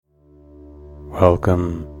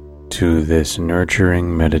Welcome to this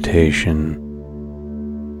nurturing meditation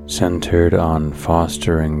centered on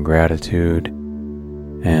fostering gratitude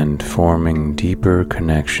and forming deeper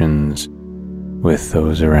connections with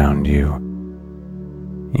those around you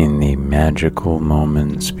in the magical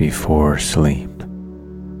moments before sleep,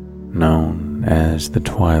 known as the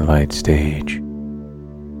twilight stage.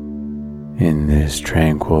 In this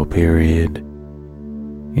tranquil period,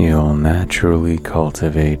 you'll naturally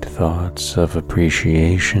cultivate thoughts of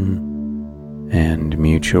appreciation and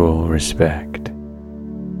mutual respect,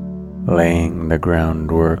 laying the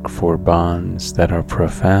groundwork for bonds that are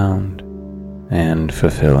profound and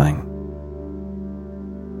fulfilling.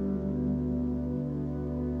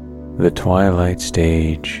 The twilight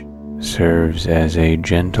stage serves as a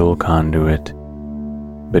gentle conduit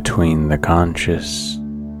between the conscious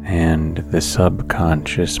and the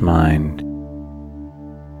subconscious mind,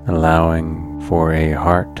 allowing for a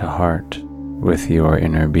heart-to-heart with your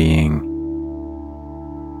inner being.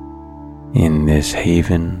 In this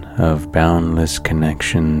haven of boundless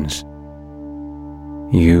connections,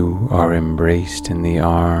 you are embraced in the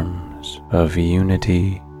arms of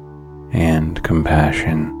unity and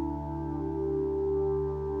compassion.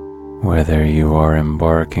 Whether you are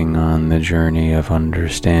embarking on the journey of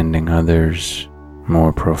understanding others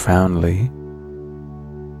more profoundly,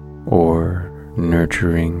 or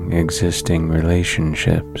nurturing existing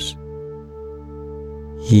relationships,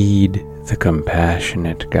 heed the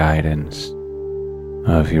compassionate guidance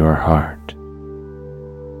of your heart.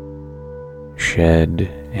 Shed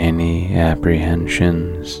any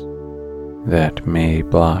apprehensions that may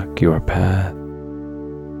block your path,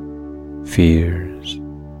 fears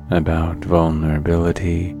about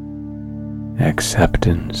vulnerability,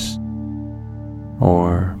 acceptance,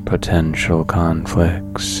 or potential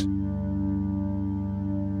conflicts.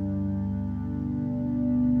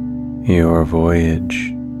 Your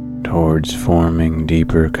voyage towards forming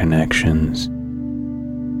deeper connections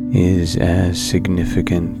is as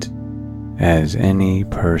significant as any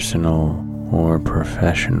personal or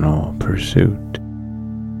professional pursuit.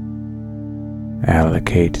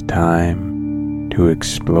 Allocate time to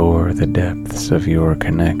explore the depths of your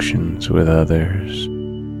connections with others,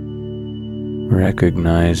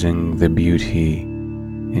 recognizing the beauty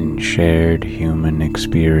in shared human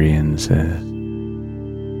experiences.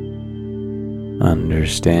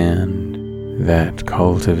 Understand that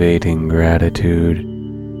cultivating gratitude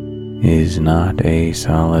is not a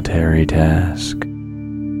solitary task,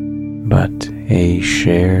 but a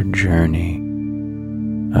shared journey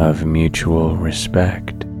of mutual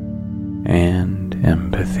respect and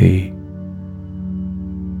empathy.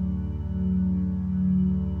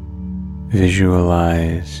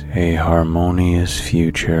 Visualize a harmonious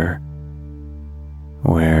future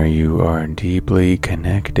where you are deeply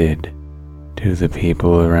connected to the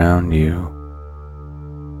people around you.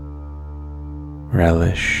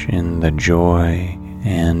 Relish in the joy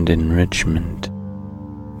and enrichment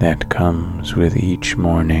that comes with each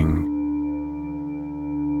morning,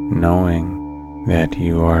 knowing that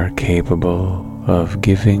you are capable of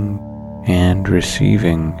giving and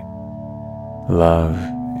receiving love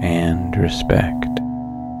and respect.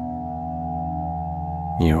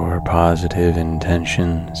 Your positive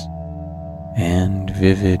intentions and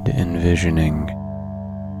vivid envisioning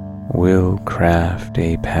will craft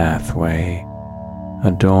a pathway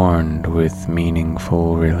adorned with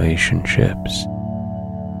meaningful relationships,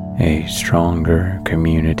 a stronger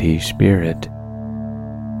community spirit,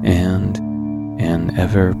 and an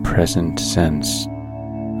ever-present sense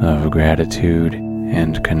of gratitude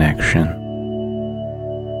and connection.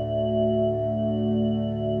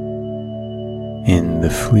 In the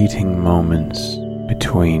fleeting moments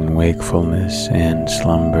between wakefulness and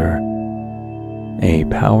slumber, a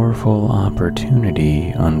powerful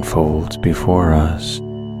opportunity unfolds before us,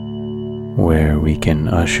 where we can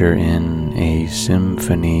usher in a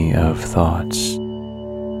symphony of thoughts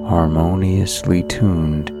harmoniously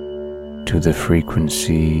tuned to the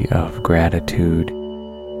frequency of gratitude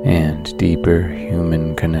and deeper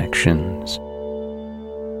human connections.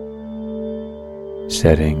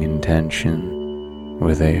 Setting intention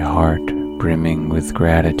with a heart brimming with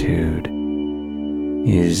gratitude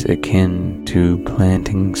is akin to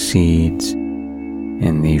planting seeds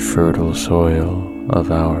in the fertile soil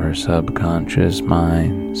of our subconscious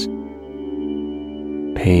minds,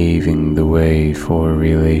 paving the way for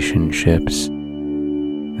relationships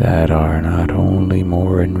that are not only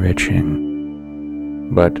more enriching,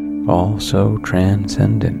 but also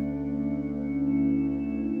transcendent.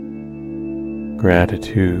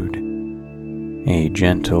 Gratitude, a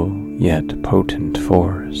gentle yet potent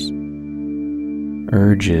force,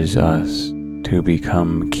 urges us to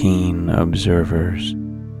become keen observers,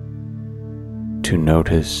 to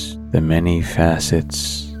notice the many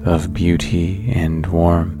facets of beauty and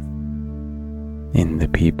warmth in the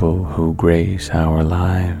people who grace our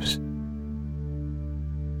lives.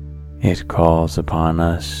 It calls upon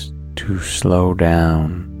us to slow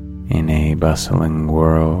down in a bustling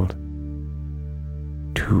world,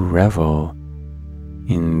 to revel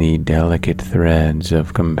in the delicate threads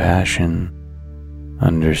of compassion,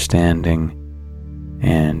 understanding,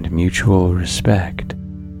 and mutual respect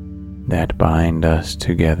that bind us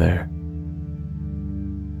together.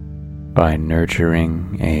 By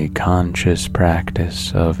nurturing a conscious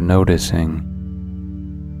practice of noticing,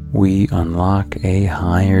 we unlock a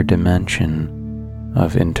higher dimension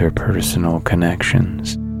of interpersonal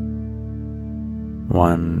connections,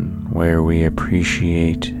 one where we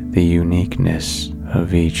appreciate the uniqueness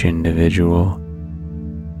of each individual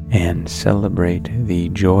and celebrate the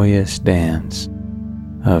joyous dance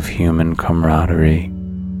of human camaraderie.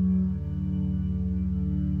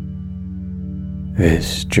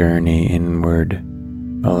 This journey inward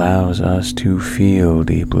allows us to feel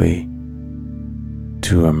deeply,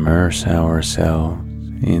 to immerse ourselves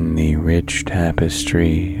in the rich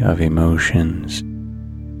tapestry of emotions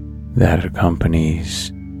that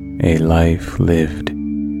accompanies a life lived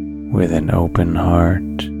with an open heart.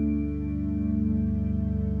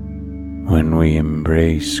 When we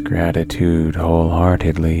embrace gratitude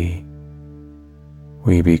wholeheartedly,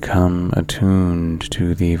 we become attuned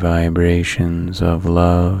to the vibrations of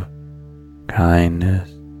love, kindness,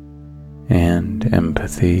 and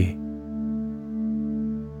empathy.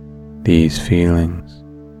 These feelings,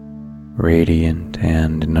 radiant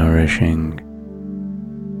and nourishing,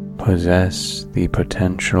 possess the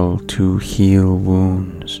potential to heal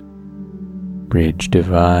wounds, bridge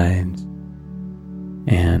divides,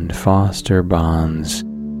 and foster bonds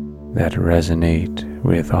that resonate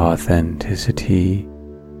with authenticity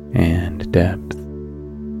and depth.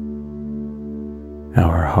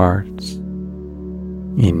 Our hearts,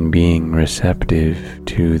 in being receptive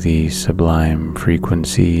to these sublime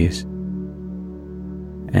frequencies,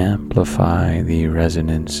 amplify the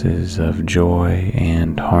resonances of joy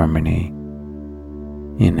and harmony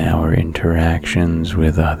in our interactions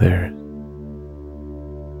with others.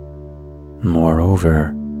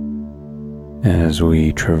 Moreover, as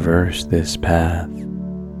we traverse this path,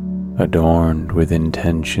 adorned with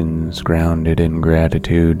intentions grounded in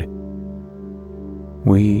gratitude,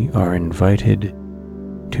 we are invited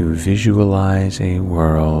to visualize a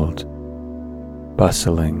world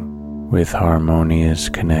bustling with harmonious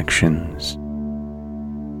connections,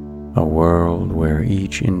 a world where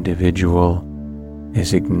each individual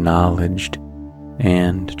is acknowledged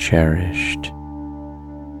and cherished,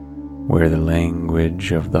 where the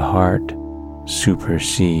language of the heart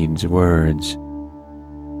supersedes words,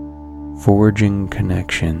 forging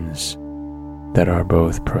connections that are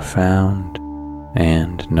both profound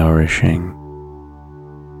and nourishing.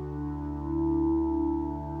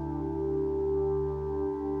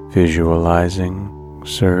 Visualizing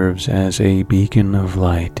serves as a beacon of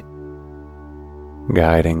light,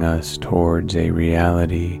 guiding us towards a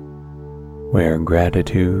reality where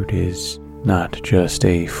gratitude is not just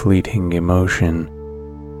a fleeting emotion,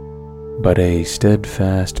 but a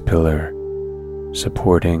steadfast pillar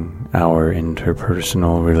supporting our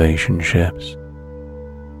interpersonal relationships.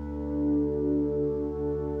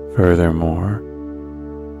 Furthermore,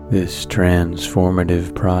 this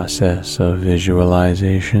transformative process of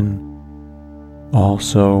visualization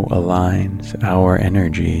also aligns our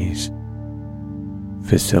energies,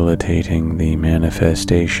 facilitating the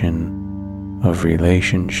manifestation of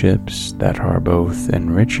relationships that are both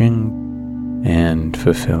enriching and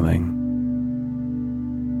fulfilling.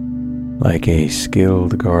 Like a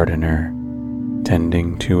skilled gardener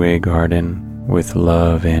tending to a garden with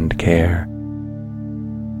love and care,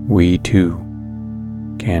 we too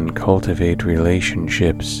can cultivate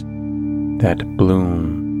relationships that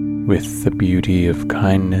bloom with the beauty of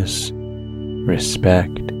kindness,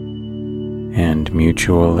 respect, and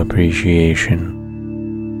mutual appreciation.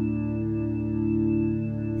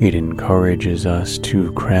 It encourages us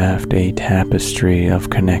to craft a tapestry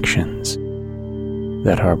of connections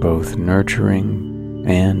that are both nurturing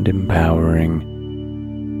and empowering,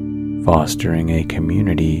 fostering a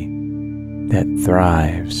community that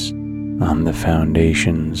thrives on the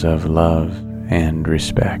foundations of love and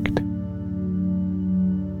respect.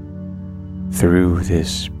 Through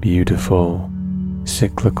this beautiful,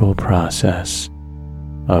 cyclical process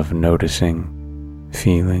of noticing,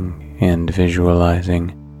 feeling, and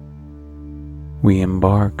visualizing, we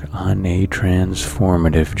embark on a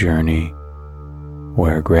transformative journey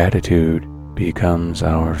where gratitude becomes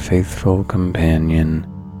our faithful companion.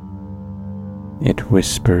 It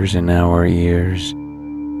whispers in our ears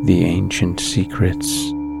the ancient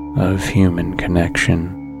secrets of human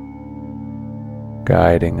connection,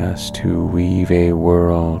 guiding us to weave a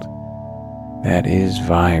world that is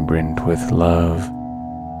vibrant with love,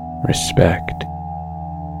 respect,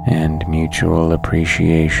 and mutual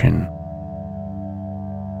appreciation.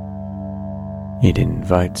 It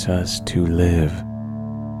invites us to live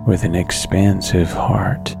with an expansive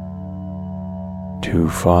heart, to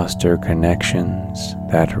foster connections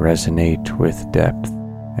that resonate with depth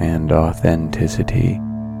and authenticity.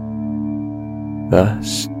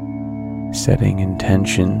 Thus, setting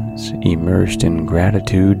intentions immersed in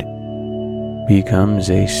gratitude becomes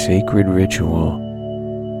a sacred ritual,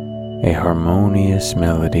 a harmonious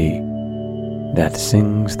melody that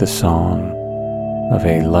sings the song of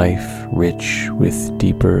a life rich with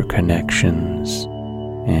deeper connections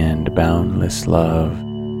and boundless love,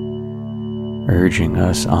 urging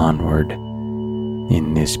us onward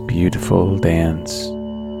in this beautiful dance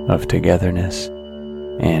of togetherness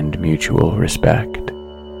and mutual respect.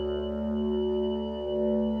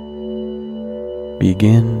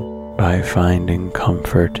 Begin by finding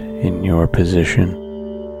comfort in your position,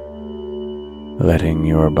 letting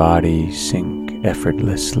your body sink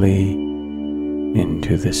effortlessly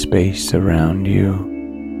into the space around you.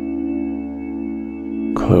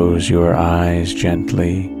 Close your eyes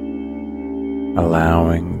gently,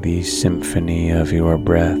 allowing the symphony of your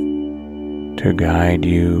breath to guide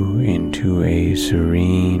you into a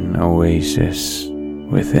serene oasis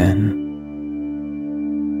within.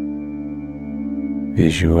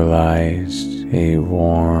 Visualize a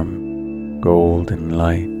warm, golden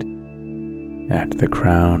light at the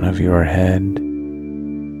crown of your head,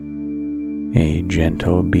 a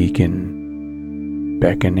gentle beacon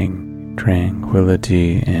beckoning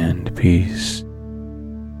tranquility and peace.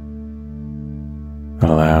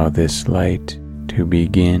 Allow this light to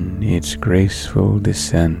begin its graceful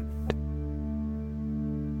descent,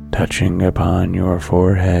 touching upon your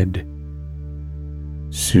forehead,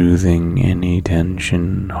 soothing any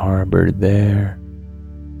tension harbored there.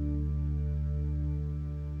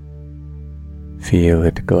 Feel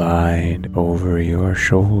it glide over your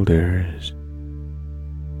shoulders,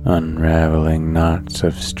 unraveling knots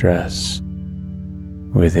of stress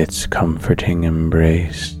with its comforting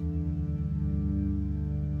embrace.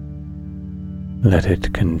 Let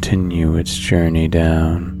it continue its journey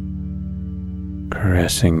down,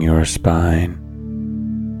 caressing your spine,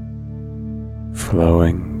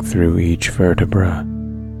 flowing through each vertebra,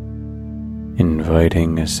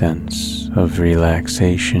 inviting a sense of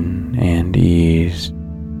relaxation and ease.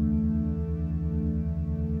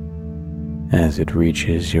 As it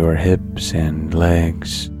reaches your hips and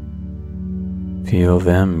legs, feel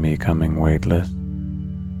them becoming weightless,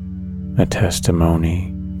 a testimony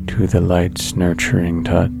to the light's nurturing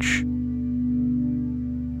touch.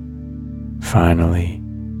 Finally,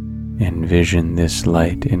 envision this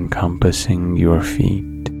light encompassing your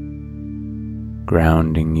feet,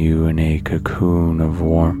 grounding you in a cocoon of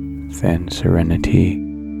warmth and serenity,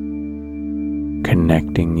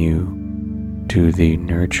 connecting you to the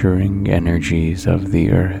nurturing energies of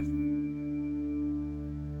the earth.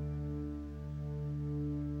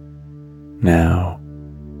 Now,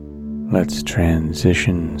 let's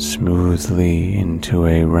transition smoothly into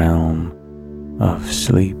a realm of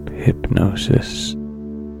sleep hypnosis,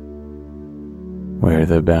 where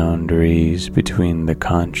the boundaries between the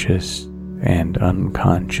conscious and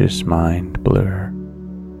unconscious mind blur,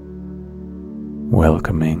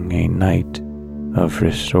 welcoming a night of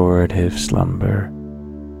restorative slumber.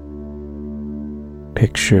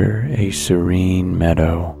 Picture a serene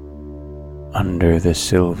meadow under the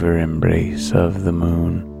silver embrace of the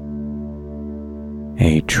moon,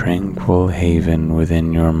 a tranquil haven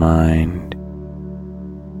within your mind.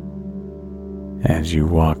 As you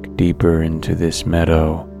walk deeper into this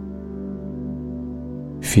meadow,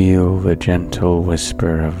 feel the gentle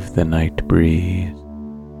whisper of the night breeze,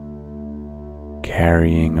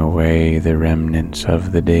 carrying away the remnants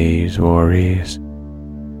of the day's worries,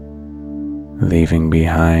 leaving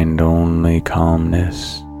behind only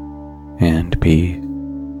calmness and peace.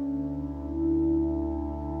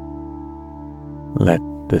 Let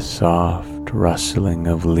the soft rustling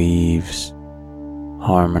of leaves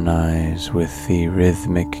harmonize with the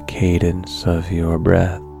rhythmic cadence of your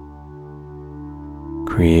breath,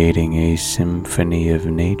 creating a symphony of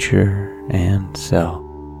nature and self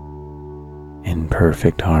in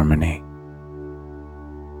perfect harmony.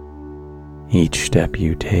 Each step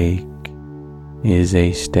you take is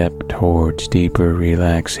a step towards deeper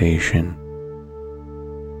relaxation,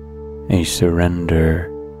 a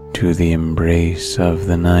surrender to the embrace of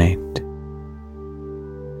the night.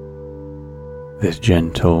 The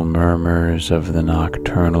gentle murmurs of the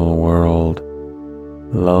nocturnal world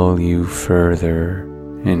lull you further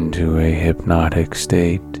into a hypnotic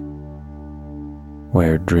state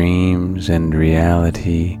where dreams and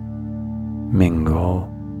reality mingle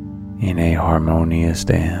in a harmonious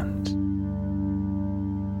dance.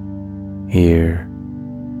 Here,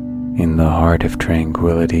 in the heart of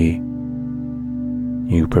tranquility,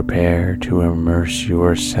 you prepare to immerse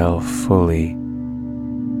yourself fully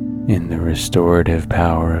in the restorative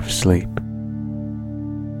power of sleep,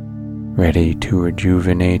 ready to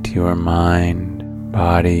rejuvenate your mind,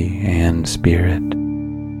 body, and spirit.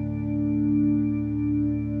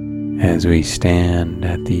 As we stand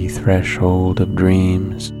at the threshold of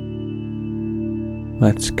dreams,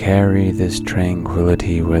 let's carry this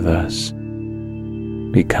tranquility with us,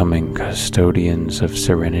 becoming custodians of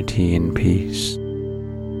serenity and peace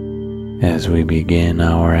as we begin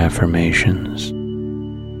our affirmations.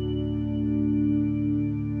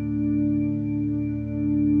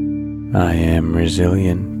 I am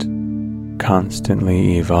resilient,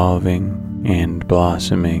 constantly evolving and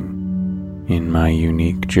blossoming in my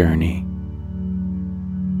unique journey.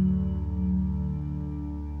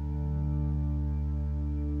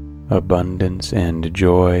 Abundance and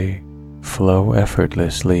joy flow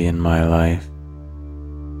effortlessly in my life,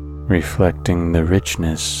 reflecting the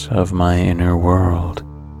richness of my inner world.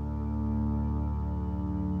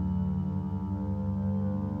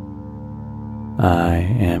 I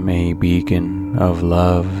am a beacon of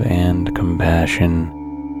love and compassion,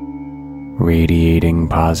 radiating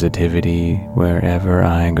positivity wherever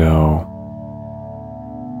I go.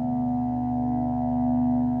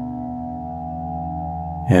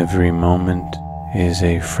 Every moment is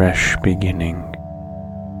a fresh beginning,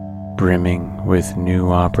 brimming with new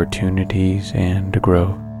opportunities and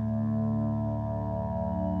growth.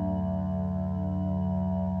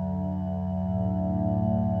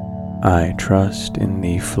 I trust in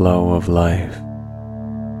the flow of life,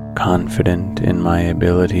 confident in my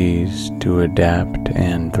abilities to adapt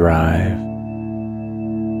and thrive.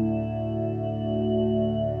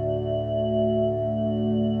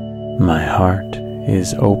 My heart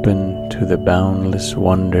is open to the boundless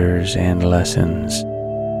wonders and lessons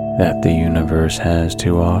that the universe has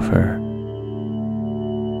to offer.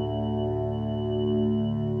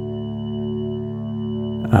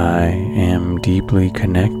 I am deeply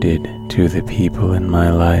connected to the people in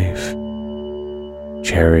my life,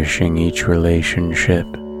 cherishing each relationship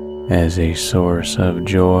as a source of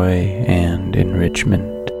joy and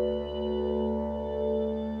enrichment.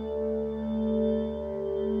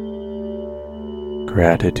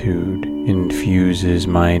 Gratitude infuses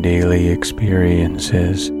my daily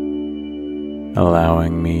experiences,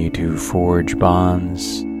 allowing me to forge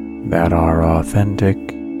bonds that are authentic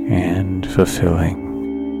and fulfilling.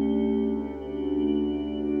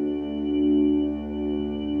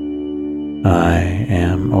 I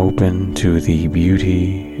am open to the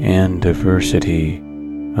beauty and diversity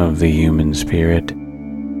of the human spirit,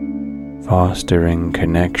 fostering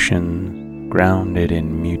connections grounded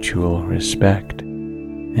in mutual respect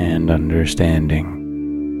and understanding.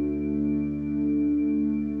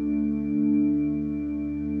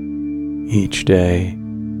 Each day,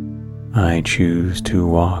 I choose to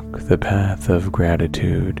walk the path of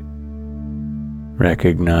gratitude,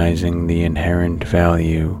 recognizing the inherent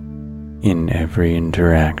value in every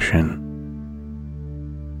interaction.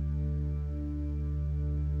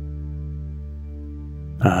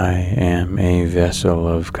 I am a vessel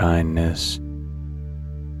of kindness,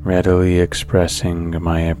 readily expressing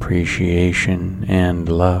my appreciation and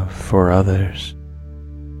love for others.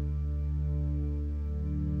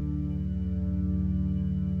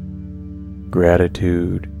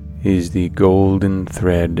 Gratitude is the golden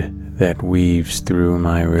thread that weaves through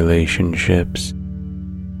my relationships,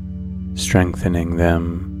 strengthening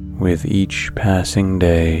them with each passing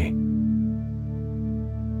day.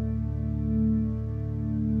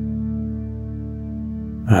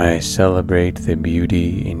 I celebrate the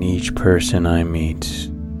beauty in each person I meet,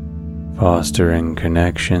 fostering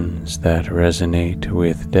connections that resonate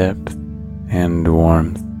with depth and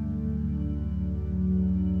warmth.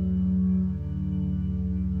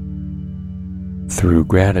 Through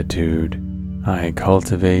gratitude, I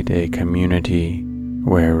cultivate a community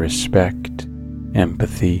where respect,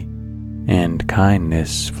 empathy, and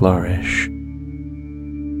kindness flourish.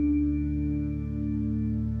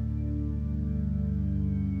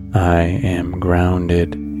 I am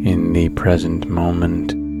grounded in the present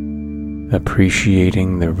moment,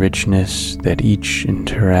 appreciating the richness that each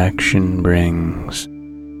interaction brings.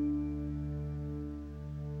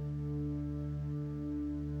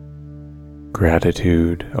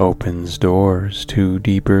 Gratitude opens doors to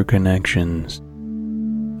deeper connections,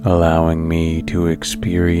 allowing me to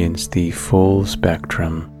experience the full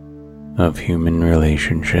spectrum of human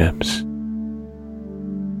relationships.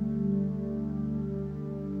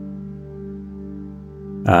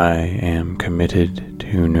 I am committed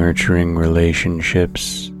to nurturing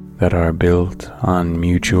relationships that are built on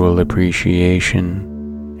mutual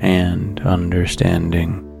appreciation and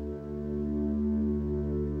understanding.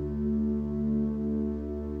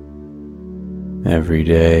 Every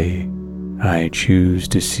day, I choose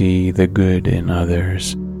to see the good in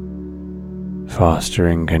others,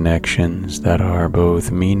 fostering connections that are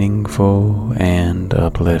both meaningful and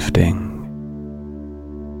uplifting.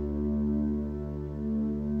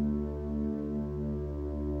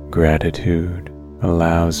 Gratitude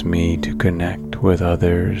allows me to connect with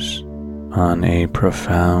others on a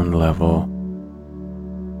profound level,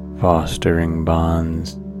 fostering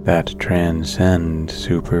bonds that transcend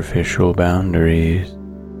superficial boundaries.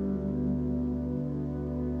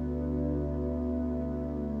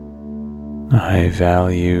 I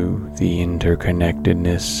value the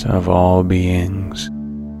interconnectedness of all beings,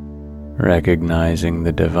 recognizing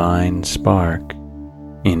the divine spark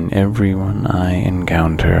in everyone I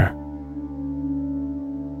encounter.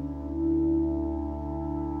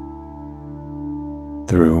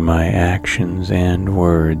 Through my actions and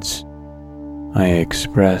words, I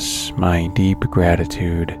express my deep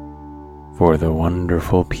gratitude for the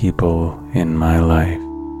wonderful people in my life.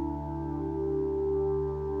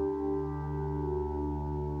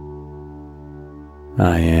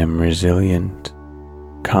 I am resilient,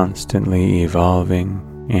 constantly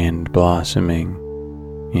evolving and blossoming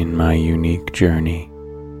in my unique journey.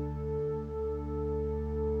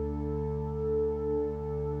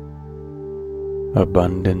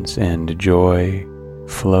 Abundance and joy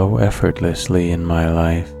flow effortlessly in my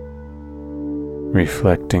life,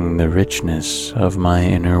 reflecting the richness of my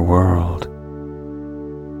inner world.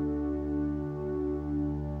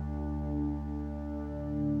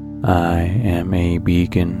 I am a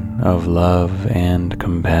beacon of love and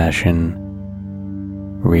compassion,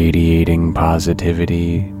 radiating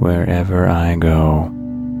positivity wherever I go.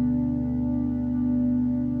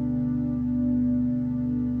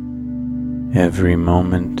 Every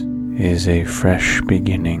moment is a fresh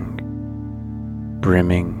beginning,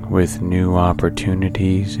 brimming with new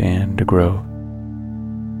opportunities and growth.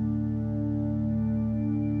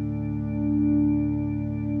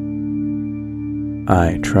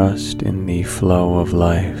 I trust in the flow of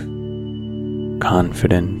life,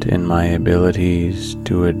 confident in my abilities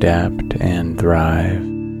to adapt and thrive.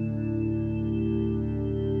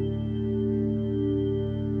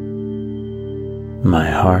 My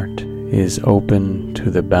heart is open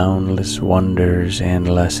to the boundless wonders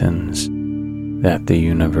and lessons that the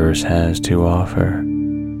universe has to offer.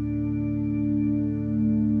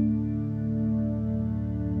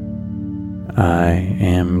 I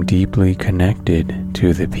am deeply connected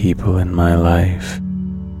to the people in my life,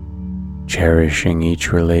 cherishing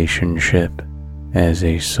each relationship as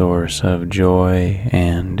a source of joy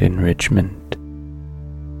and enrichment.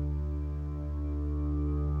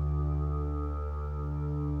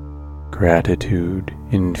 Gratitude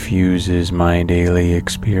infuses my daily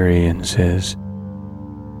experiences,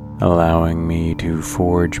 allowing me to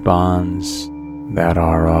forge bonds that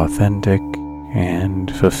are authentic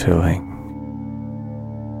and fulfilling.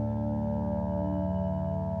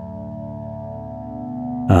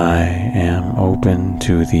 I am open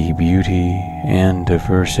to the beauty and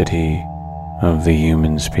diversity of the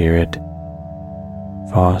human spirit,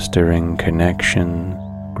 fostering connections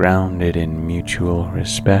grounded in mutual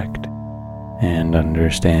respect and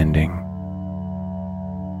understanding.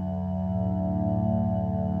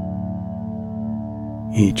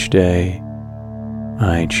 Each day,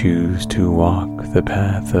 I choose to walk the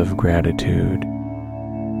path of gratitude,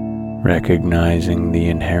 recognizing the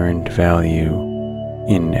inherent value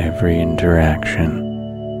in every interaction.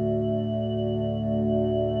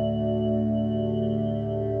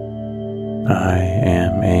 I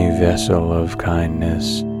am a vessel of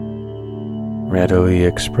kindness, readily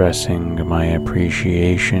expressing my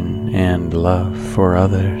appreciation and love for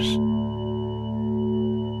others.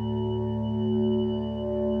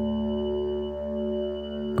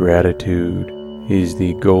 Gratitude is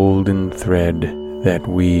the golden thread that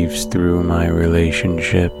weaves through my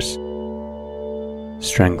relationships,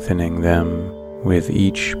 strengthening them with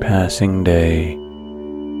each passing day.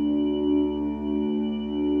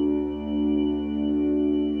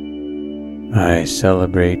 I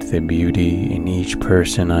celebrate the beauty in each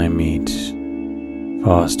person I meet,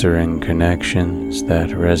 fostering connections that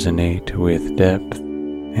resonate with depth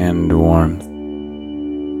and warmth.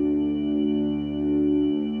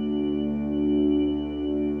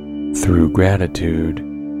 Through gratitude,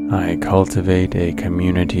 I cultivate a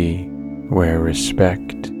community where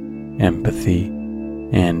respect, empathy,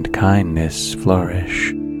 and kindness flourish.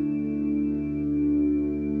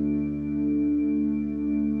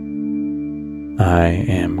 I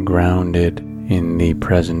am grounded in the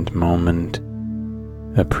present moment,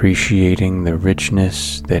 appreciating the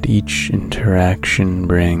richness that each interaction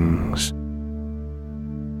brings.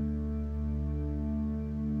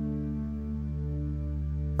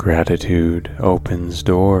 Gratitude opens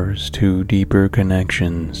doors to deeper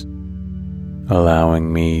connections,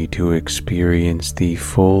 allowing me to experience the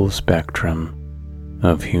full spectrum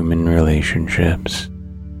of human relationships.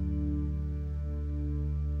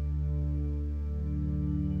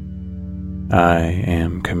 I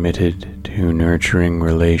am committed to nurturing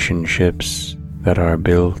relationships that are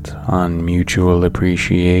built on mutual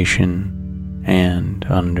appreciation and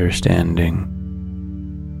understanding.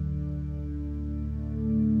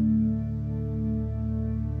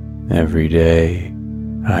 Every day,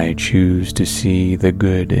 I choose to see the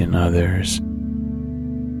good in others,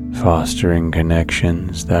 fostering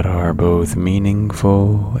connections that are both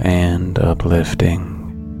meaningful and uplifting.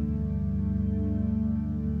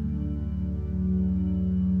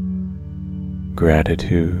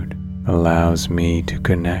 Gratitude allows me to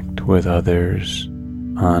connect with others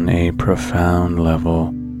on a profound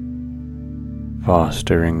level,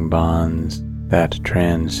 fostering bonds that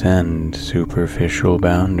transcend superficial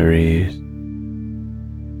boundaries.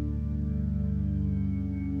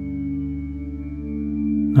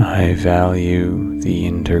 I value the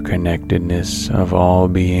interconnectedness of all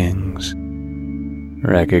beings,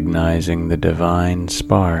 recognizing the divine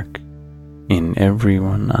spark in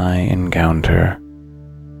everyone I encounter.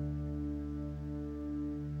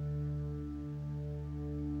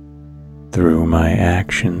 Through my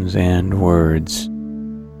actions and words,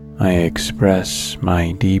 I express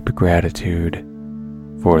my deep gratitude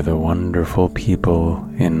for the wonderful people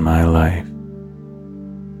in my life.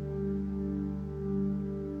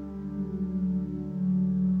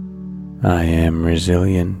 I am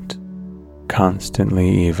resilient,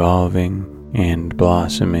 constantly evolving and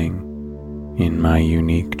blossoming in my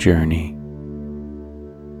unique journey.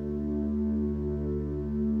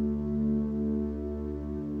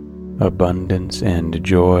 Abundance and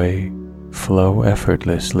joy flow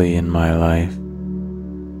effortlessly in my life,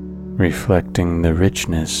 reflecting the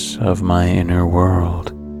richness of my inner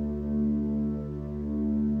world.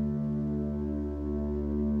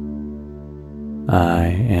 I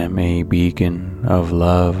am a beacon of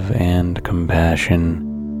love and compassion,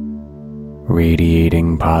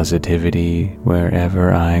 radiating positivity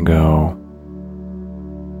wherever I go.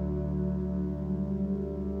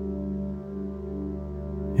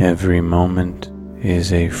 Every moment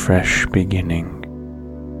is a fresh beginning,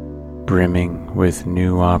 brimming with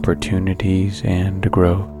new opportunities and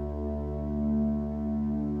growth.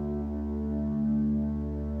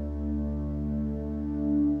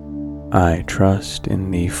 I trust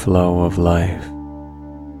in the flow of life,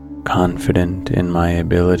 confident in my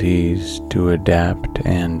abilities to adapt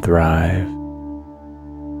and thrive.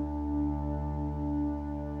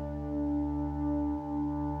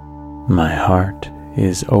 My heart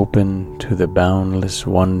is open to the boundless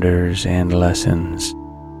wonders and lessons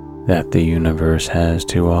that the universe has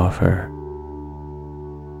to offer.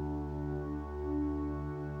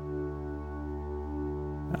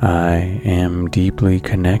 I am deeply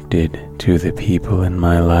connected to the people in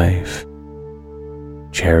my life,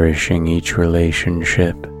 cherishing each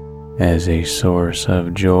relationship as a source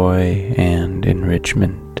of joy and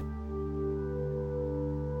enrichment.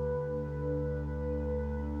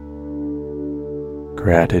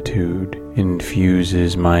 Gratitude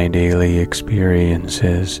infuses my daily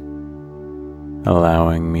experiences,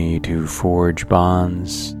 allowing me to forge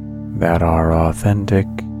bonds that are authentic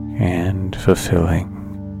and fulfilling.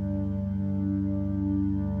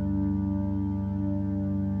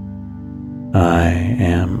 I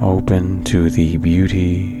am open to the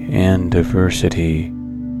beauty and diversity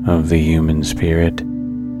of the human spirit,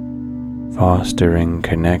 fostering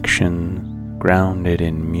connections grounded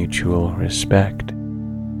in mutual respect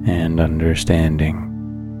and understanding.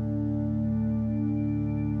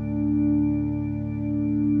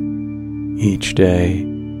 Each day,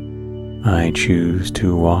 I choose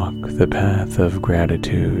to walk the path of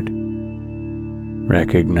gratitude,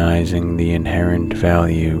 recognizing the inherent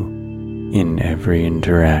value in every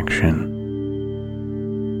interaction.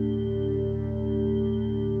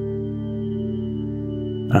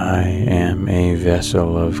 I am a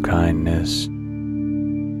vessel of kindness,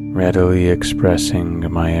 readily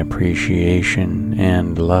expressing my appreciation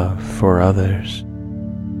and love for others.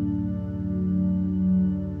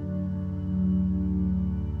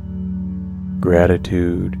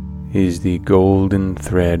 Gratitude is the golden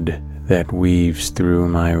thread that weaves through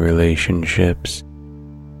my relationships,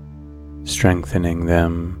 strengthening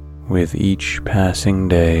them with each passing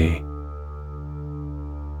day.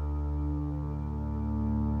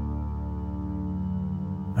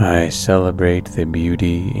 I celebrate the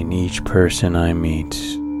beauty in each person I meet,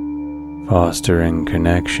 fostering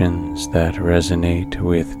connections that resonate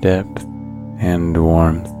with depth and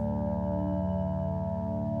warmth.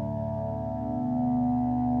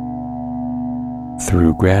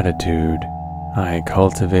 Through gratitude, I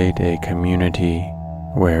cultivate a community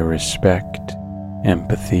where respect,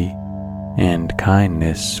 empathy, and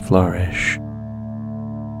kindness flourish.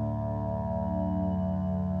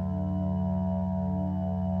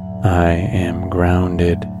 I am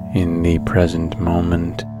grounded in the present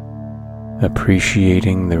moment,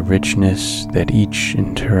 appreciating the richness that each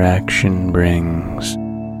interaction brings.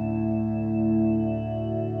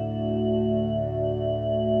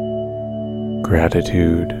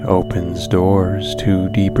 Gratitude opens doors to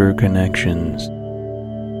deeper connections,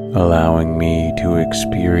 allowing me to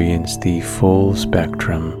experience the full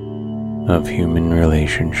spectrum of human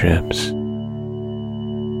relationships.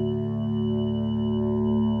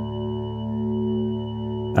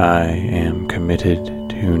 I am committed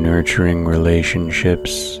to nurturing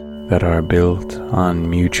relationships that are built on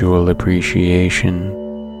mutual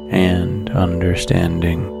appreciation and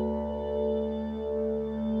understanding.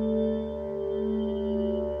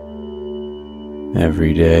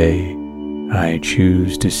 Every day, I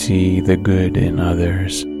choose to see the good in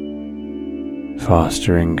others,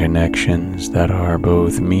 fostering connections that are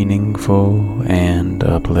both meaningful and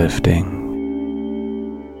uplifting.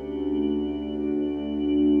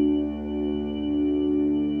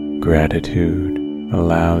 Gratitude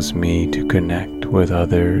allows me to connect with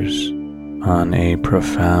others on a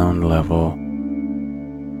profound level,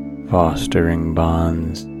 fostering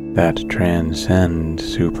bonds that transcend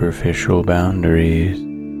superficial boundaries.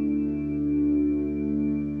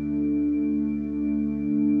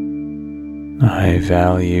 I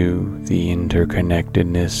value the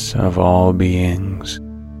interconnectedness of all beings,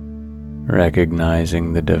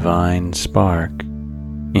 recognizing the divine spark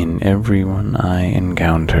in everyone I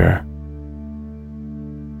encounter.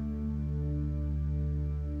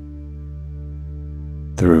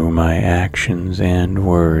 Through my actions and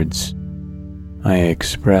words, I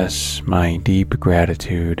express my deep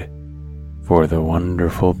gratitude for the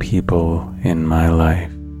wonderful people in my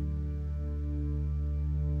life.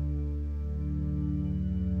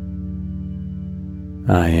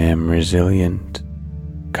 I am resilient,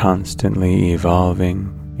 constantly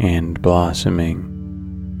evolving and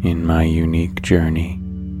blossoming in my unique journey.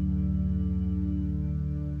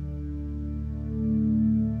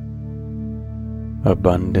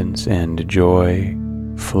 Abundance and joy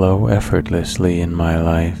flow effortlessly in my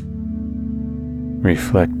life,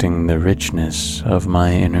 reflecting the richness of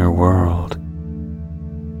my inner world.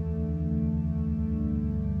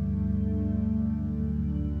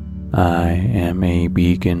 I am a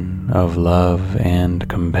beacon of love and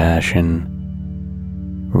compassion,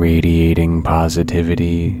 radiating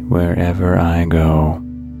positivity wherever I go.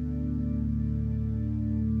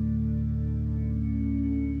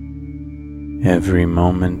 Every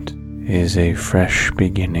moment is a fresh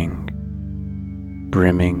beginning,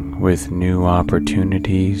 brimming with new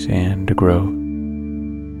opportunities and growth.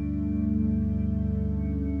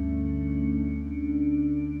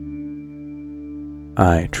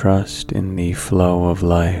 I trust in the flow of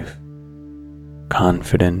life,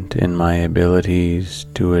 confident in my abilities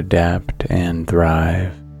to adapt and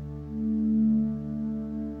thrive.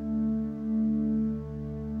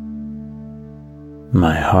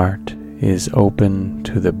 My heart is open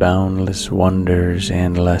to the boundless wonders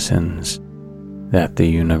and lessons that the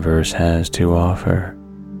universe has to offer.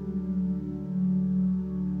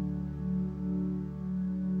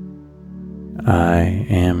 I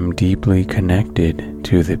am deeply connected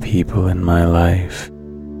to the people in my life,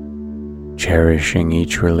 cherishing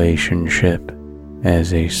each relationship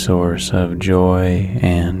as a source of joy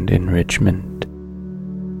and enrichment.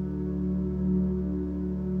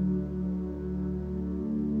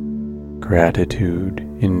 Gratitude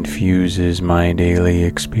infuses my daily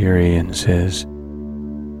experiences,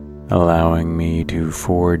 allowing me to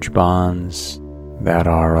forge bonds that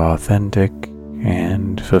are authentic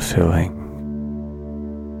and fulfilling.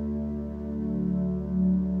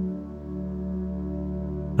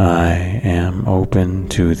 I am open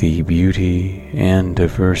to the beauty and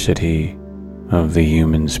diversity of the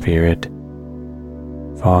human spirit,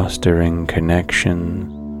 fostering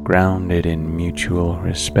connections grounded in mutual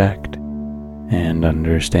respect and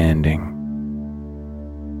understanding.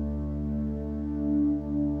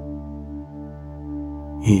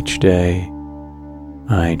 Each day,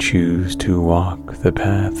 I choose to walk the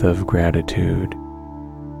path of gratitude,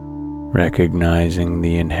 recognizing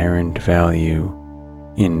the inherent value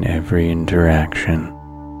in every interaction.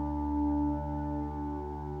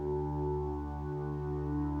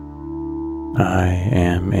 I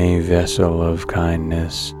am a vessel of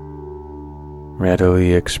kindness,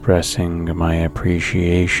 readily expressing my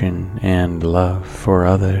appreciation and love for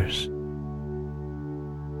others.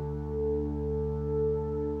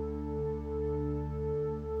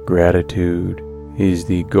 Gratitude is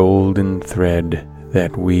the golden thread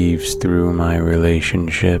that weaves through my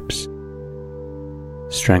relationships,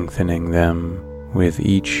 strengthening them with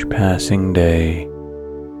each passing day.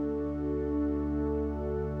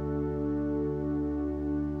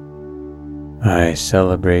 I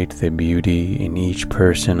celebrate the beauty in each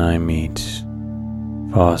person I meet,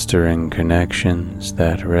 fostering connections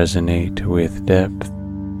that resonate with depth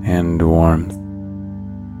and warmth.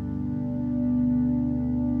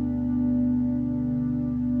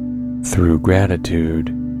 Through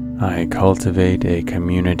gratitude, I cultivate a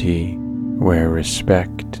community where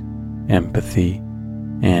respect, empathy,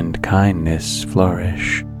 and kindness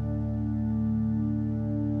flourish.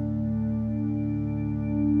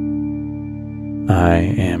 I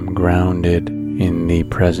am grounded in the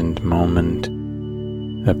present moment,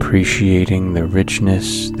 appreciating the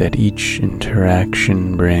richness that each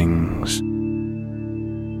interaction brings.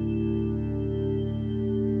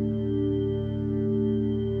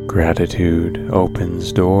 Gratitude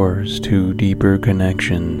opens doors to deeper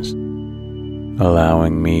connections,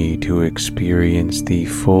 allowing me to experience the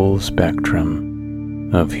full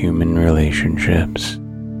spectrum of human relationships.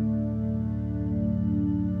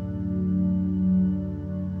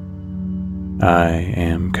 I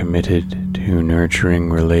am committed to nurturing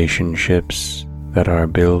relationships that are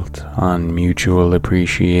built on mutual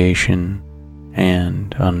appreciation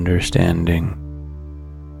and understanding.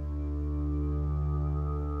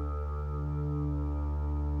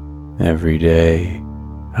 Every day,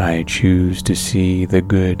 I choose to see the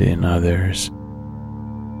good in others,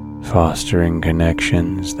 fostering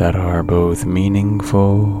connections that are both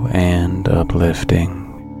meaningful and uplifting.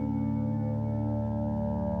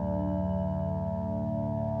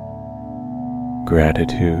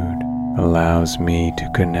 Gratitude allows me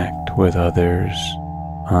to connect with others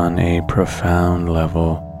on a profound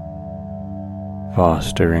level,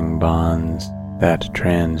 fostering bonds that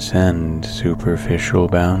transcend superficial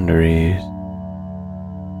boundaries.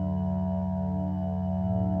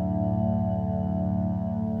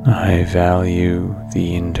 I value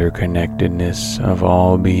the interconnectedness of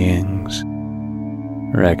all beings,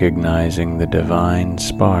 recognizing the divine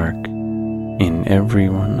spark in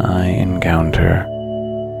everyone I encounter.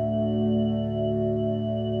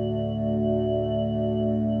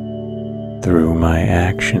 Through my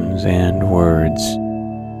actions and words,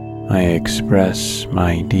 I express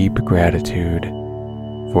my deep gratitude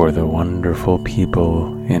for the wonderful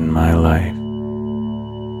people in my life.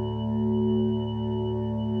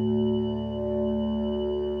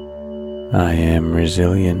 I am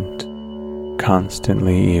resilient,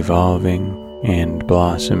 constantly evolving and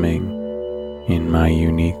blossoming in my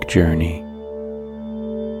unique journey.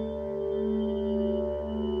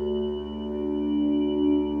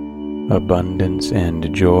 Abundance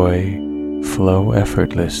and joy flow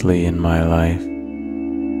effortlessly in my life,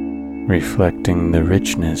 reflecting the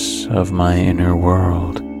richness of my inner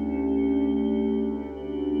world.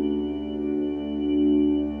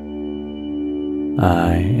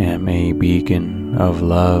 I am a beacon of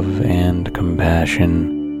love and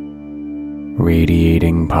compassion,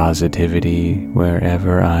 radiating positivity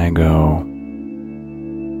wherever I go.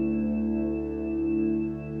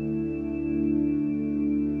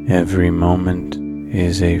 Every moment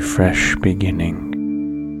is a fresh beginning,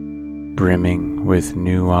 brimming with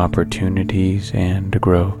new opportunities and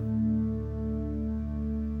growth.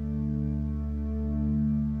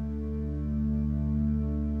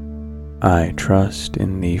 I trust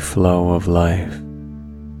in the flow of life,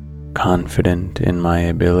 confident in my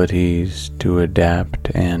abilities to adapt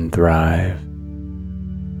and thrive.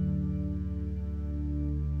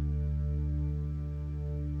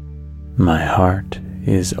 My heart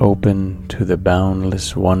is open to the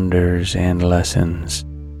boundless wonders and lessons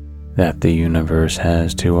that the universe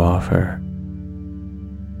has to offer.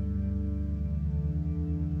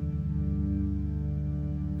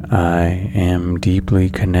 I am deeply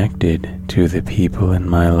connected to the people in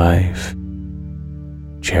my life,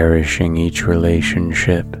 cherishing each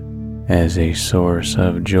relationship as a source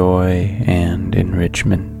of joy and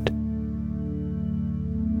enrichment.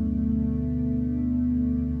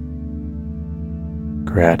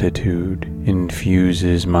 Gratitude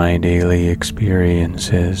infuses my daily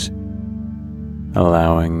experiences,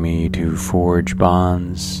 allowing me to forge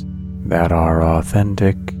bonds that are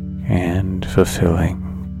authentic and fulfilling.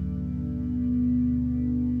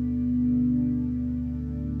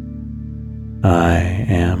 I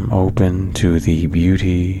am open to the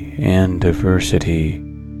beauty and diversity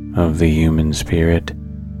of the human spirit,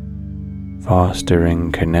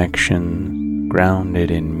 fostering connections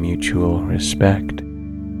grounded in mutual respect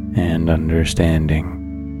and understanding.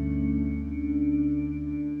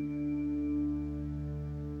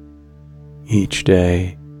 Each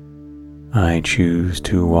day, I choose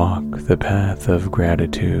to walk the path of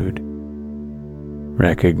gratitude,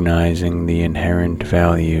 recognizing the inherent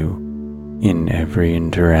value in every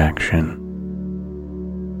interaction.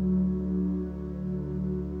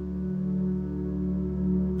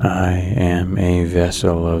 I am a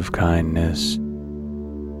vessel of kindness,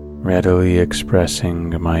 readily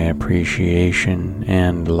expressing my appreciation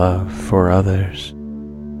and love for others.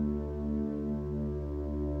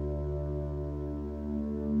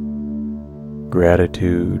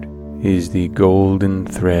 Gratitude is the golden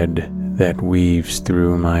thread that weaves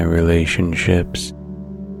through my relationships,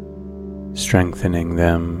 strengthening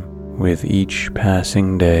them with each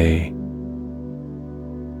passing day.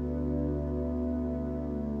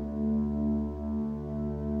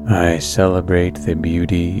 I celebrate the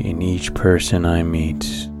beauty in each person I meet,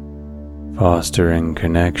 fostering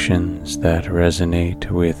connections that resonate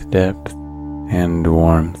with depth and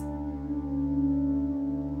warmth.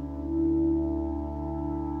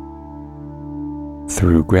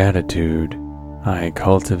 Through gratitude, I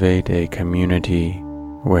cultivate a community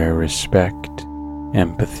where respect,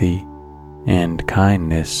 empathy, and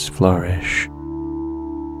kindness flourish.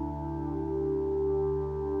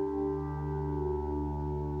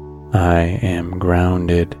 I am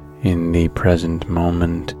grounded in the present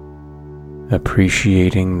moment,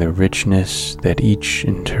 appreciating the richness that each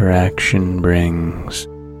interaction brings.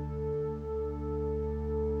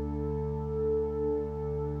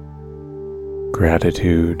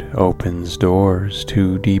 Gratitude opens doors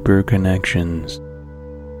to deeper connections,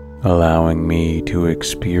 allowing me to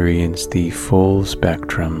experience the full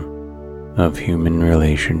spectrum of human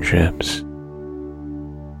relationships.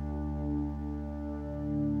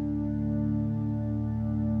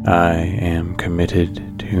 I am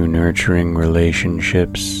committed to nurturing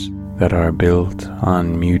relationships that are built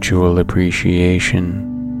on mutual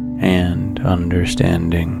appreciation and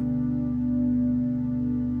understanding.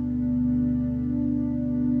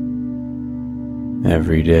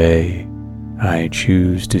 Every day, I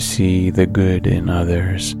choose to see the good in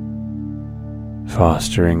others,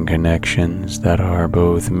 fostering connections that are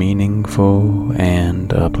both meaningful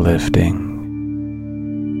and uplifting.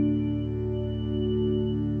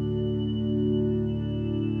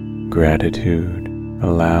 Gratitude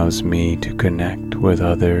allows me to connect with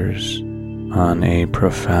others on a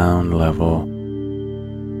profound level,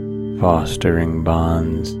 fostering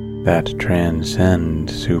bonds that transcend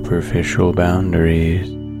superficial boundaries.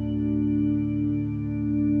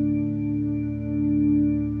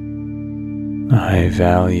 I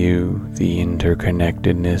value the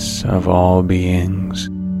interconnectedness of all beings,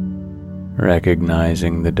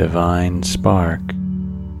 recognizing the divine spark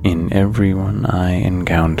in everyone I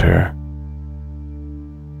encounter.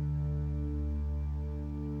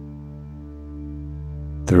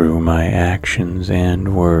 Through my actions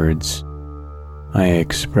and words, I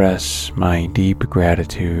express my deep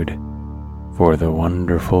gratitude for the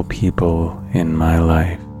wonderful people in my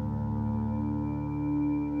life.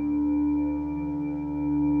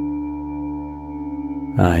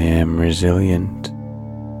 I am resilient,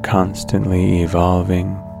 constantly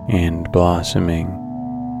evolving and blossoming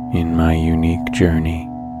in my unique journey.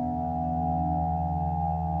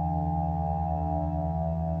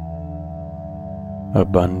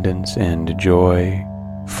 Abundance and joy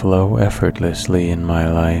flow effortlessly in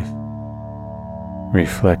my life,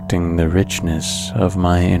 reflecting the richness of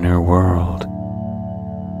my inner world.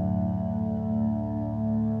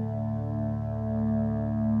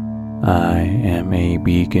 I am a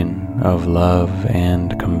beacon of love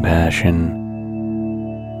and compassion,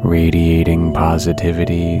 radiating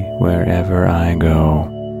positivity wherever I go.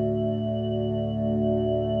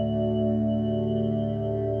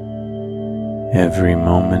 Every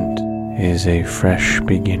moment is a fresh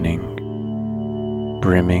beginning,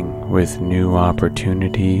 brimming with new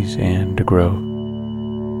opportunities and growth.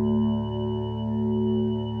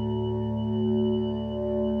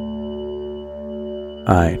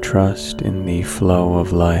 I trust in the flow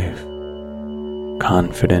of life,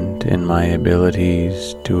 confident in my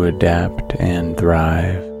abilities to adapt and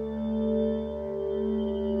thrive.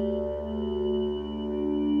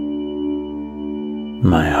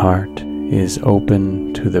 My heart is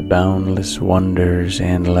open to the boundless wonders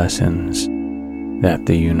and lessons that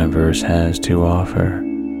the universe has to offer.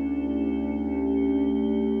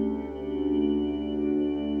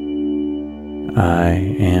 I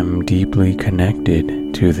am deeply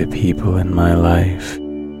connected to the people in my life,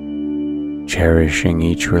 cherishing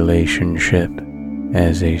each relationship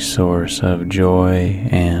as a source of joy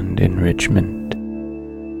and enrichment.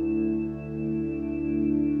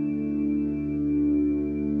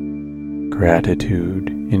 Gratitude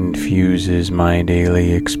infuses my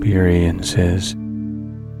daily experiences,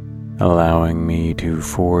 allowing me to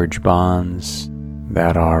forge bonds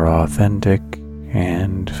that are authentic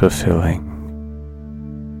and fulfilling.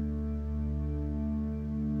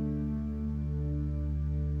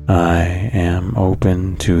 I am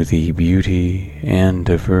open to the beauty and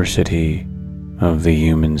diversity of the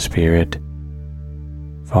human spirit,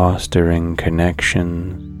 fostering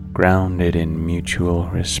connections grounded in mutual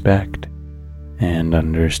respect and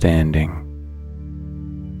understanding.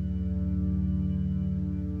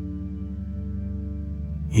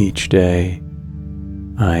 Each day,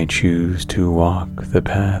 I choose to walk the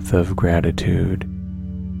path of gratitude,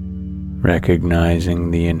 recognizing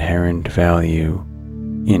the inherent value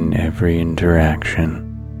in every interaction.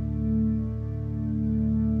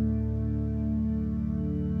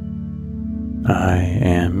 I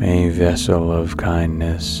am a vessel of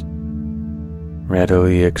kindness,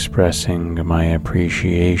 readily expressing my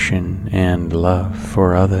appreciation and love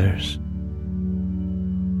for others.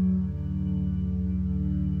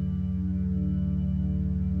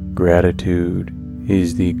 Gratitude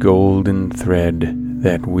is the golden thread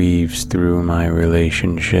that weaves through my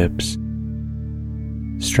relationships,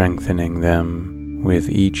 strengthening them with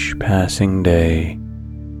each passing day.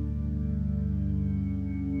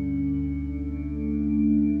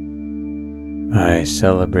 I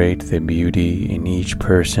celebrate the beauty in each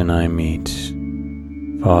person I meet,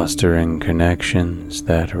 fostering connections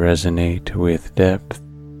that resonate with depth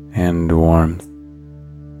and warmth.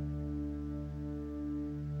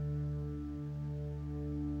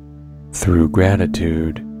 Through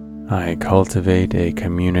gratitude, I cultivate a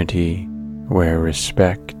community where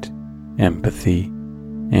respect, empathy,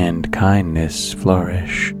 and kindness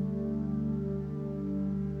flourish.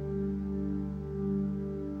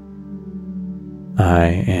 I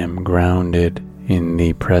am grounded in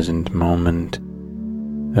the present moment,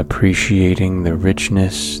 appreciating the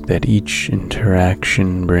richness that each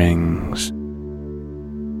interaction brings.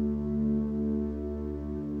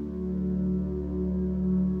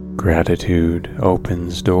 Gratitude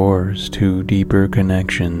opens doors to deeper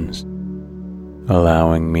connections,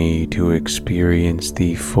 allowing me to experience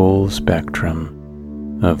the full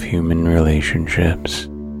spectrum of human relationships.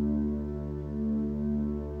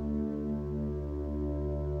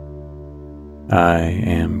 I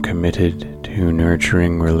am committed to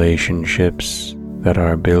nurturing relationships that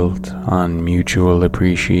are built on mutual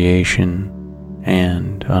appreciation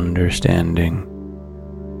and understanding.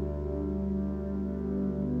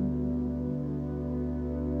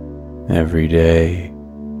 Every day,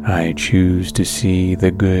 I choose to see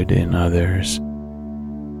the good in others,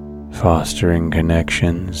 fostering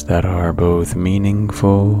connections that are both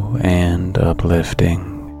meaningful and uplifting.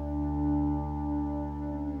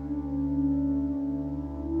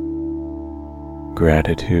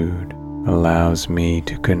 Gratitude allows me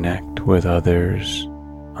to connect with others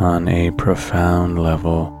on a profound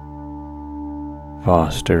level,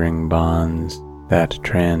 fostering bonds that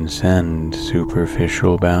transcend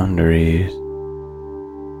superficial boundaries.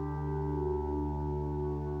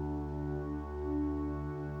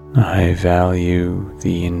 I value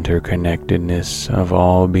the interconnectedness of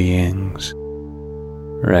all beings,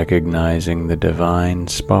 recognizing the divine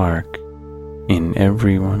spark in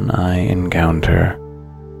everyone I encounter.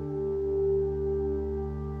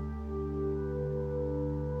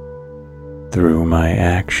 Through my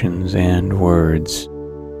actions and words,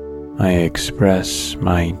 I express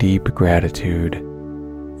my deep gratitude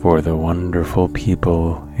for the wonderful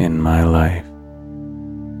people in my life.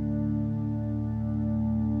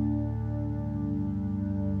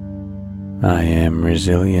 I am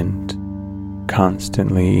resilient,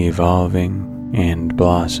 constantly evolving and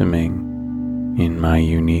blossoming in my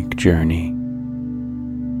unique journey.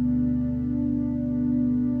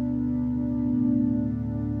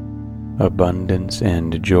 Abundance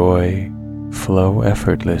and joy flow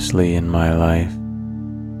effortlessly in my life,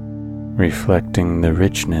 reflecting the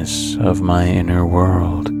richness of my inner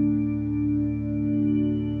world.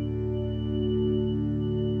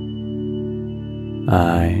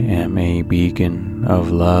 I am a beacon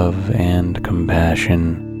of love and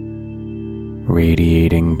compassion,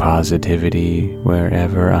 radiating positivity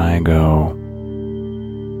wherever I go.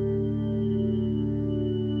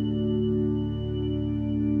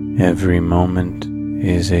 Every moment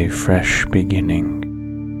is a fresh beginning,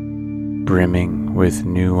 brimming with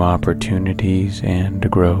new opportunities and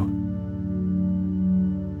growth.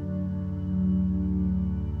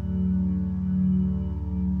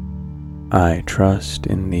 I trust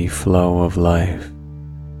in the flow of life,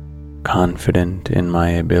 confident in my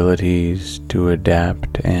abilities to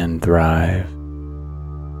adapt and thrive.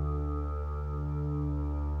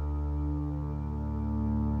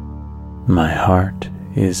 My heart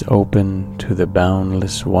is open to the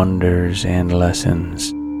boundless wonders and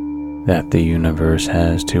lessons that the universe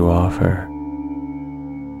has to offer.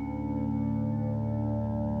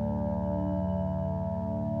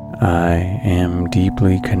 I am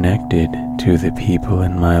deeply connected to the people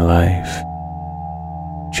in my life,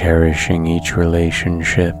 cherishing each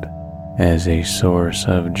relationship as a source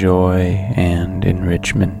of joy and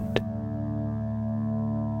enrichment.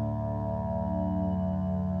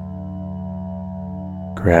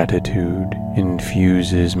 Gratitude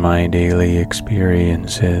infuses my daily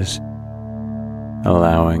experiences,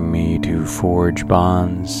 allowing me to forge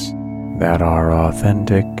bonds that are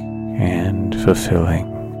authentic and fulfilling.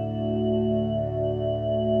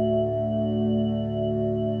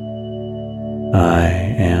 I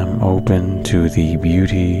am open to the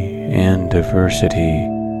beauty and diversity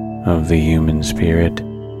of the human spirit,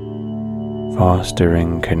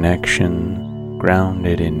 fostering connection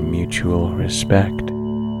grounded in mutual respect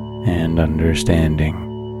and understanding.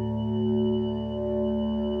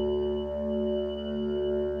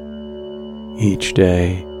 Each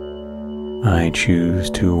day, I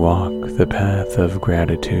choose to walk the path of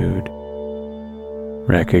gratitude,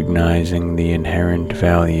 recognizing the inherent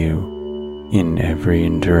value in every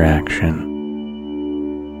interaction.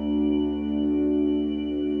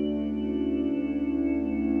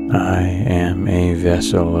 I am a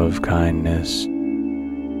vessel of kindness,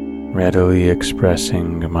 readily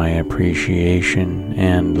expressing my appreciation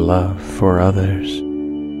and love for others.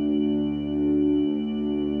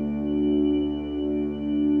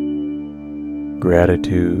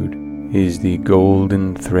 Gratitude is the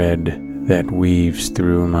golden thread that weaves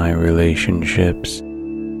through my relationships,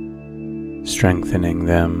 strengthening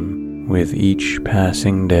them with each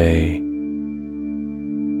passing day.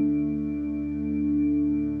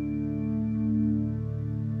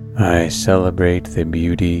 I celebrate the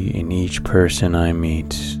beauty in each person I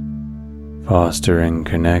meet, fostering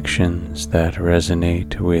connections that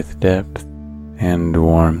resonate with depth and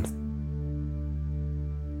warmth.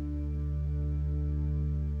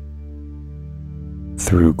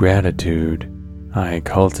 Through gratitude, I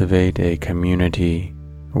cultivate a community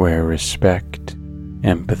where respect,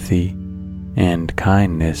 empathy, and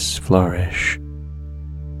kindness flourish.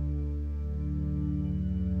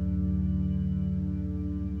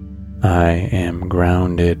 I am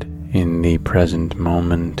grounded in the present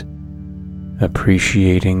moment,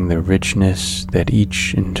 appreciating the richness that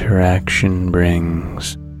each interaction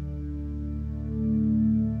brings.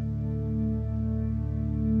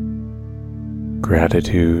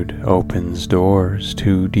 Gratitude opens doors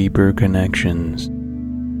to deeper connections,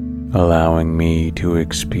 allowing me to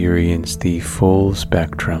experience the full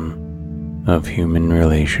spectrum of human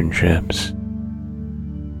relationships.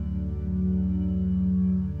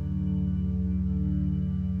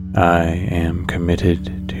 I am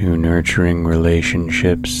committed to nurturing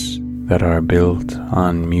relationships that are built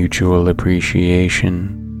on mutual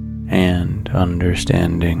appreciation and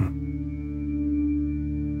understanding.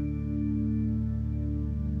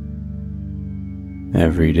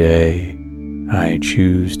 Every day, I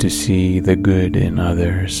choose to see the good in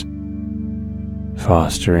others,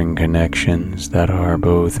 fostering connections that are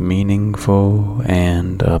both meaningful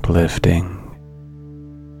and uplifting.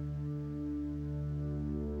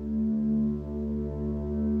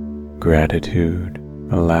 Gratitude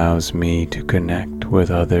allows me to connect with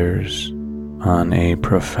others on a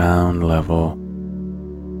profound level,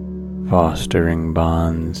 fostering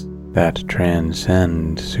bonds that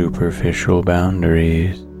transcend superficial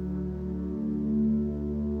boundaries.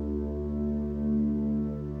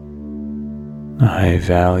 I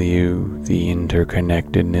value the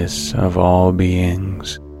interconnectedness of all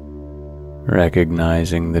beings,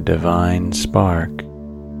 recognizing the divine spark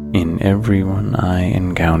in everyone I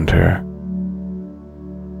encounter.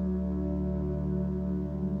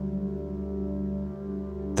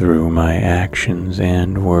 Through my actions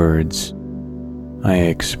and words, I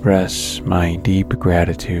express my deep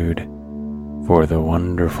gratitude for the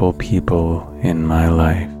wonderful people in my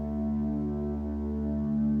life.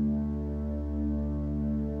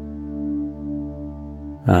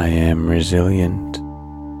 I am resilient,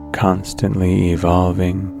 constantly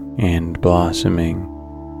evolving and blossoming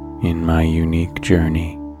in my unique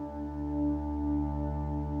journey.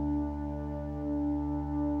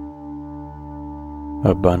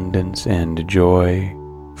 Abundance and joy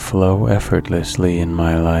flow effortlessly in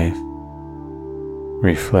my life,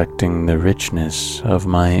 reflecting the richness of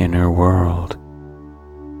my inner world.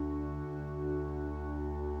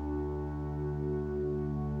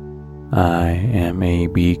 I am a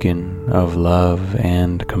beacon of love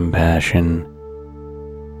and compassion,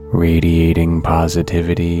 radiating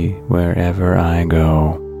positivity wherever I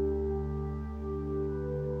go.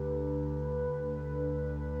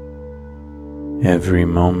 Every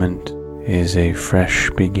moment is a fresh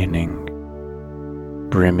beginning,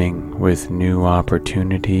 brimming with new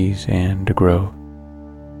opportunities and growth.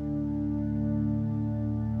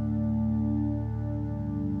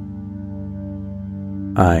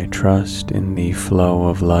 I trust in the flow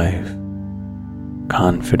of life,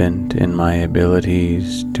 confident in my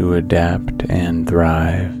abilities to adapt and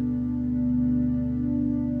thrive.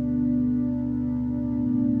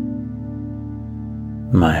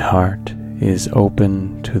 My heart is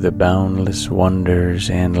open to the boundless wonders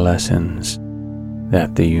and lessons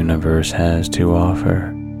that the universe has to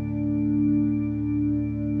offer.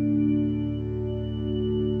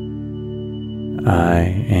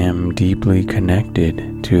 I am deeply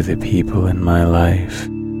connected to the people in my life,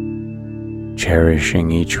 cherishing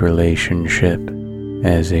each relationship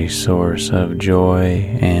as a source of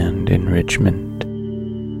joy and enrichment.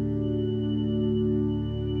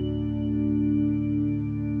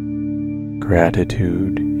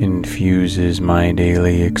 Gratitude infuses my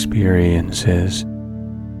daily experiences,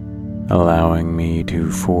 allowing me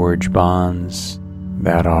to forge bonds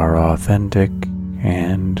that are authentic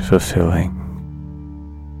and fulfilling.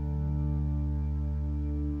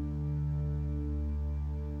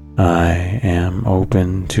 I am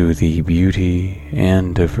open to the beauty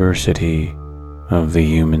and diversity of the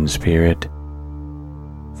human spirit,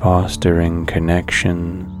 fostering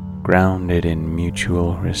connections grounded in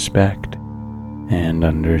mutual respect and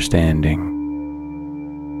understanding.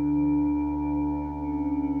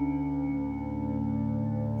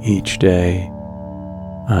 Each day,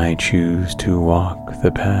 I choose to walk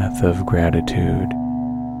the path of gratitude,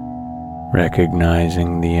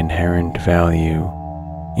 recognizing the inherent value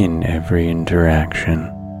in every interaction.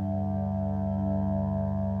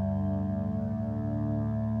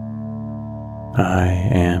 I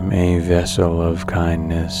am a vessel of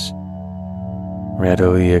kindness,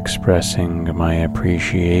 readily expressing my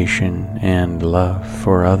appreciation and love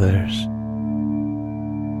for others.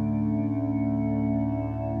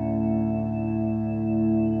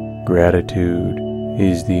 Gratitude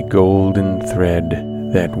is the golden thread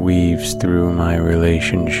that weaves through my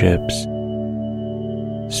relationships,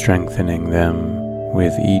 strengthening them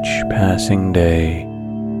with each passing day.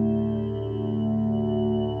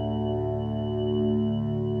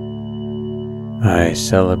 I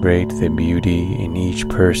celebrate the beauty in each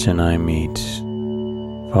person I meet,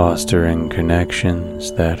 fostering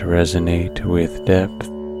connections that resonate with depth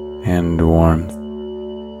and warmth.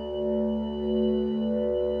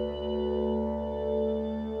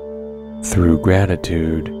 Through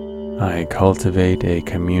gratitude, I cultivate a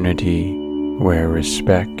community where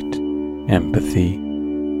respect, empathy,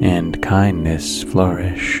 and kindness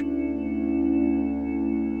flourish.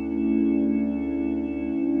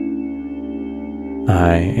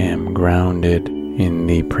 I am grounded in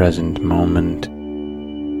the present moment,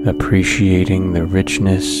 appreciating the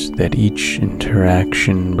richness that each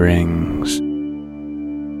interaction brings.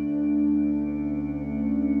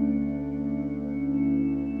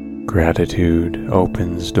 Gratitude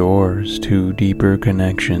opens doors to deeper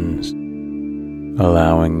connections,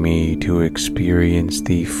 allowing me to experience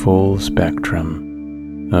the full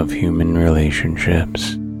spectrum of human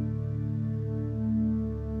relationships.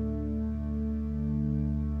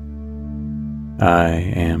 I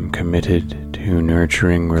am committed to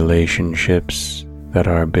nurturing relationships that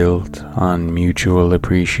are built on mutual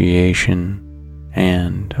appreciation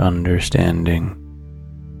and understanding.